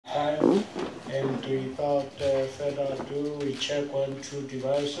And without further ado, we check 1, 2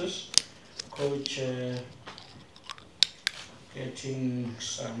 devices. Coach getting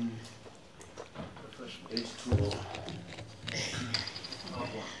some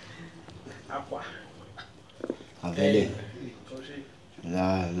aqua. Avele.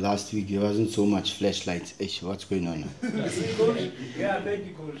 Last week there wasn't so much flashlights. Ish, what's going on now? Yeah, thank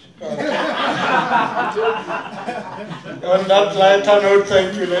you, Coach. On that lighter note,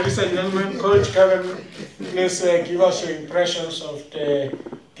 thank you, ladies and gentlemen. Coach Cavin, please give us your impressions of the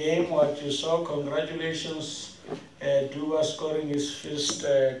game, what you saw. Congratulations, Duba scoring his first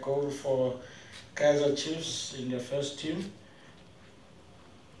goal for Kaizer Chiefs in the first team.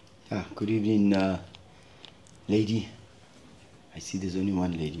 Yeah, good evening, lady. I see there's only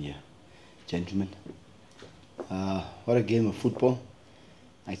one lady here. Gentlemen. What a game of football.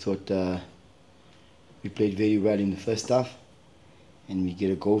 I thought we played very well in the first half, and we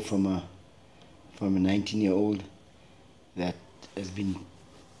get a goal from a 19-year-old that has been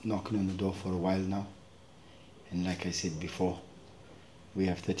knocking on the door for a while now. And like I said before, we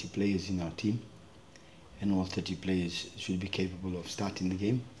have 30 players in our team, and all 30 players should be capable of starting the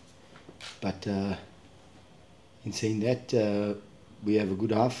game. But in saying that, we have a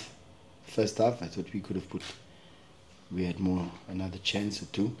good half. First half, I thought we had another chance or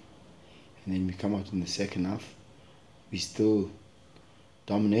two. And then we come out in the second half. We still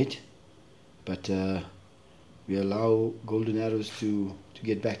dominate, but we allow Golden Arrows to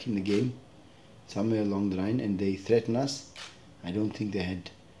get back in the game somewhere along the line, and they threaten us. I don't think they had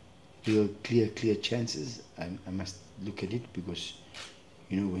real clear chances. I must look at it, because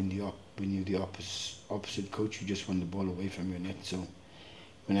you know, when you're the opposite coach, you just want the ball away from your net. So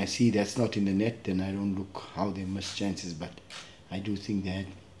when I see that's not in the net, then I don't look how they miss chances. But I do think they had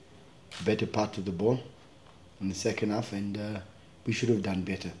a better part of the ball in the second half, and we should have done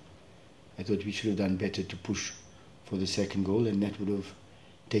better. I thought we should have done better to push for the second goal, and that would have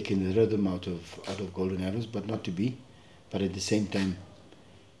taken the rhythm out of Golden Arrows, but not to be. But at the same time,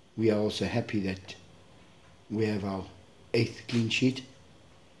 we are also happy that we have our 8th clean sheet,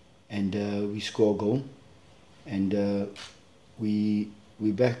 and we score a goal, and we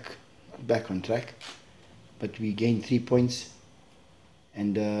back on track, but we gained 3 points,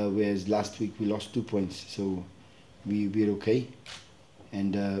 and whereas last week we lost 2 points, so we're okay,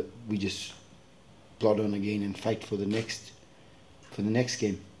 and we just plod on again and fight for the next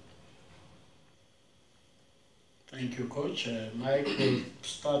game. Thank you, Coach. Mike will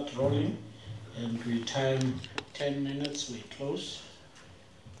start rolling, and we time 10 minutes, we close.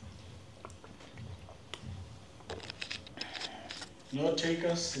 No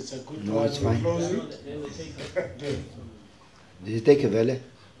takers, it's a good No, one. it's fine. Closing. Did you take a vele?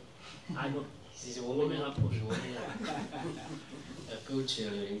 I know. He's warming up. Coach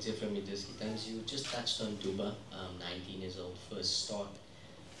Lorenzo from Midiski, thanks. You just touched on Duba, 19 years old, first start,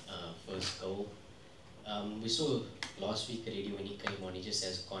 first goal. We saw last week already when he came on, he just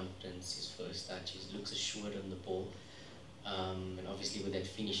has confidence, his first touch, he looks assured on the ball. And obviously with that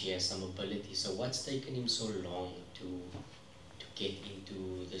finish, he has some ability. So what's taken him so long to get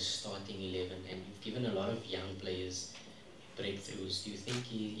into the starting 11? And you've given a lot of young players breakthroughs. Do you think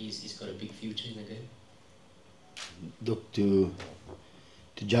he's got a big future in the game? Look, to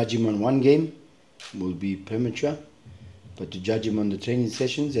judge him on one game will be premature, but to judge him on the training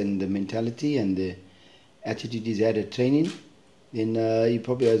sessions and the mentality and the attitude he's had at training, then he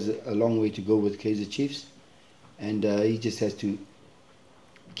probably has a long way to go with Kaizer Chiefs, and he just has to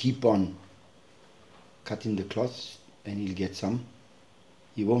keep on cutting the cloth, and he'll get some.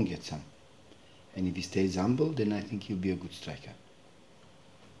 He won't get some, and if he stays humble, then I think he'll be a good striker.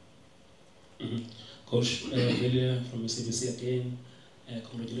 Coach Velia from CBC again,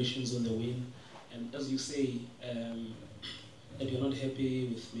 congratulations on the win. And as you say, that you're not happy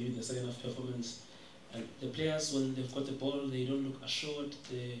with maybe the second half performance. And the players, when they've got the ball, they don't look assured.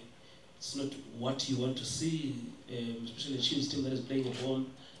 It's not what you want to see, especially a Chiefs team that is playing at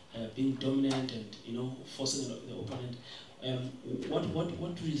home, being dominant and forcing the opponent.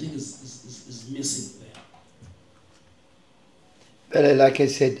 What do you think is missing there? Well, like I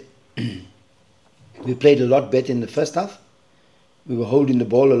said, we played a lot better in the first half. We were holding the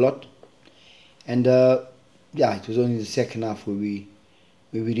ball a lot, and yeah, it was only the second half where we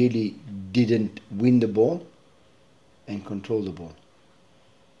really didn't win the ball and control the ball.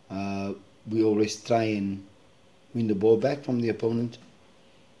 We always try and win the ball back from the opponent,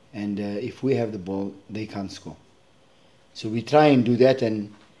 and if we have the ball, they can't score. So we try and do that,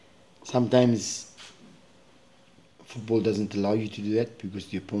 and sometimes football doesn't allow you to do that because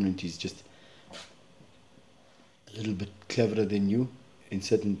the opponent is just a little bit cleverer than you in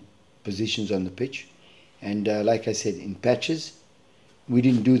certain positions on the pitch. And like I said, in patches, we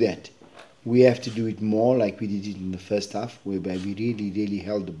didn't do that. We have to do it more like we did it in the first half, whereby we really, really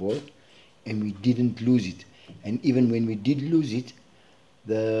held the ball and we didn't lose it. And even when we did lose it,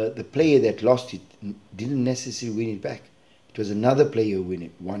 the player that lost it didn't necessarily win it back. It was another player who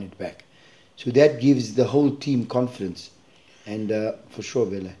won it back. So that gives the whole team confidence. And for sure,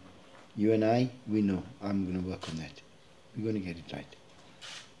 Vela, you and I, we know I'm going to work on that. We're going to get it right.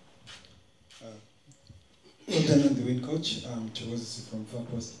 Well done on the win, Coach. Chawazisi from Far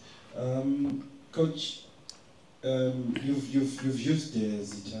Post. Coach, you've used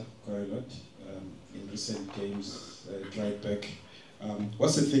Zita quite a lot in recent games, right back.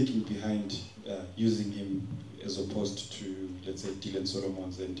 What's the thinking behind using him as opposed to, let's say, Dylan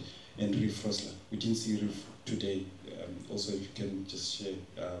Solomons and Reef Rosler? We didn't see Reef today. Also, if you can just share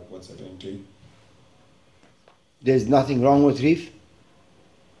what's happening to him. There's nothing wrong with Reef.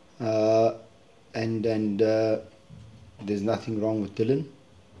 And there's nothing wrong with Dylan.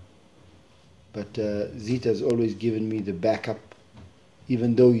 But Zita's always given me the backup,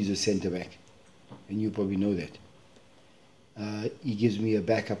 even though he's a centre-back. And you probably know that. He gives me a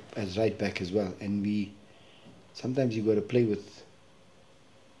backup as right back as well. And sometimes you got to play with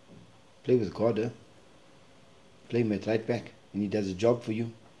God, eh? Play him at right back, and he does a job for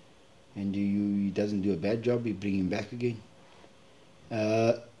you. And he doesn't do a bad job, you bring him back again.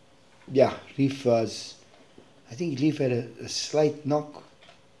 Yeah, Reef was, I think Reef had a slight knock,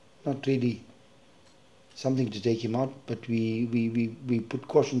 not really something to take him out, but we put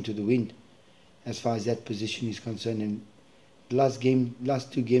caution to the wind as far as that position is concerned. And last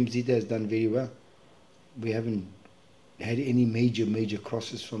two games, Zita has done very well. We haven't had any major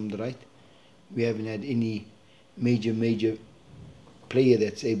crosses from the right. We haven't had any major player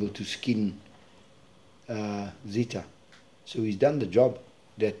that's able to skin Zita. So he's done the job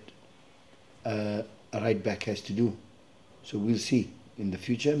that a right back has to do. So we'll see in the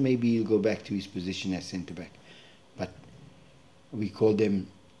future. Maybe he'll go back to his position as centre back. But we call them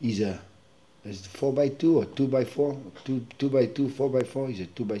either as 4x2 or 2x4, 2x2, 4x4. He's a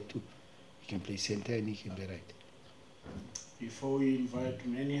 2x2. He can play centre and he can play right. Before we invite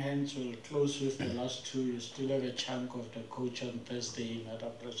many hands, we'll close with the last two. You still have a chunk of the coach on Thursday in other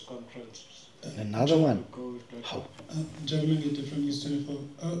press conferences. Another one. How? Gentlemen, Gita from News 24.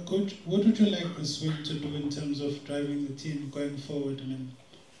 Coach, what would you like this win to do in terms of driving the team going forward? I mean,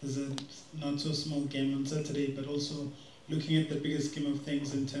 there's a not so small game on Saturday, but also looking at the bigger scheme of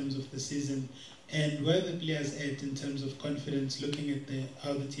things in terms of the season and where the players at in terms of confidence, looking at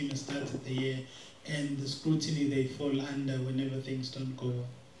how the team has started the year and the scrutiny they fall under whenever things don't go well.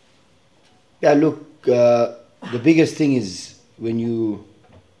 Yeah, look, the biggest thing is when you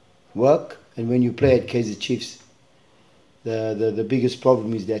work and when you play at Kaizer Chiefs, the biggest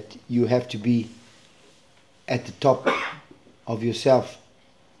problem is that you have to be at the top of yourself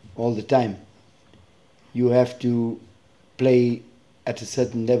all the time. You have to play at a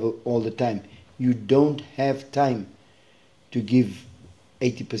certain level all the time. You don't have time to give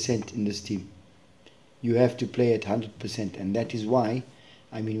 80% in this team. You have to play at 100%, and that is why,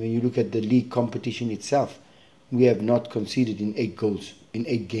 I mean, when you look at the league competition itself, we have not conceded in 8 goals in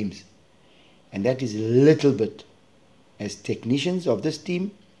 8 games. And that is a little bit, as technicians of this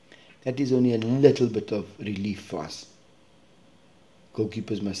team, that is only a little bit of relief for us.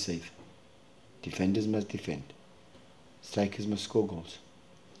 Goalkeepers must save. Defenders must defend. Strikers must score goals.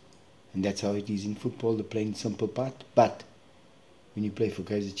 And that's how it is in football, the plain simple part. But when you play for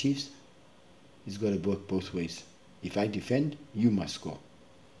Kaizer Chiefs, it's got to work both ways. If I defend, you must score.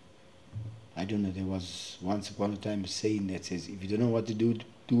 I don't know, there was once upon a time a saying that says, if you don't know what to do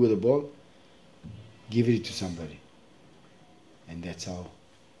with the ball, give it to somebody. And that's how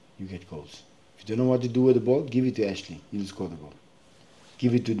you get goals. If you don't know what to do with the ball, give it to Ashley. He'll score the goal.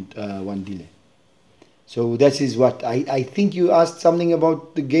 Give it to Wandile. So that is what I think you asked something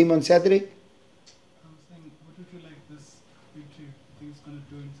about the game on Saturday. I was saying, what would you like this victory think it's going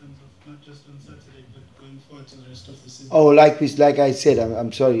to do in terms of not just on Saturday, but going forward to the rest of the season? Oh, like I said,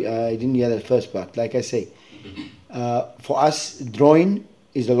 I'm sorry, I didn't hear that first part. Like I say, for us, drawing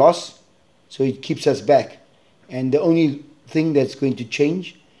is a loss, so it keeps us back. And the only thing that's going to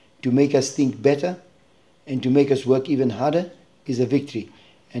change to make us think better and to make us work even harder is a victory.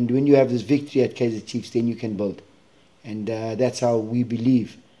 And when you have this victory at Kaizer Chiefs, then you can build. And that's how we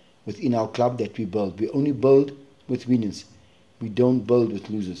believe within our club that we build. We only build with winners. We don't build with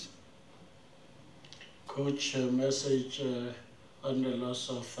losers. Coach, a message on the loss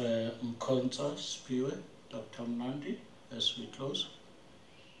of Mkhonto Spiwe, Dr. Mnandi, as we close.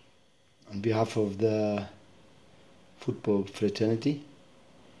 On behalf of the football fraternity,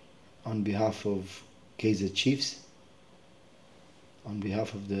 on behalf of Kaizer Chiefs, on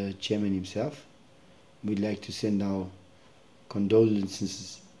behalf of the chairman himself, we'd like to send our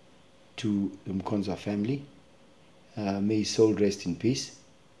condolences to the Mkonza family. May his soul rest in peace,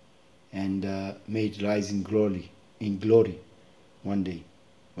 and may it rise in glory one day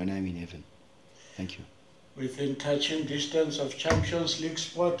when I'm in heaven. Thank you. Within touching distance of Champions League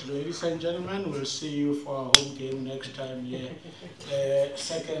sport, ladies and gentlemen, we'll see you for our home game next time here,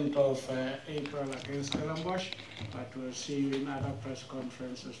 2nd of April against Stellenbosch, but we'll see you in other press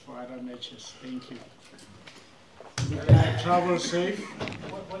conferences for other matches. Thank you. Travel safe.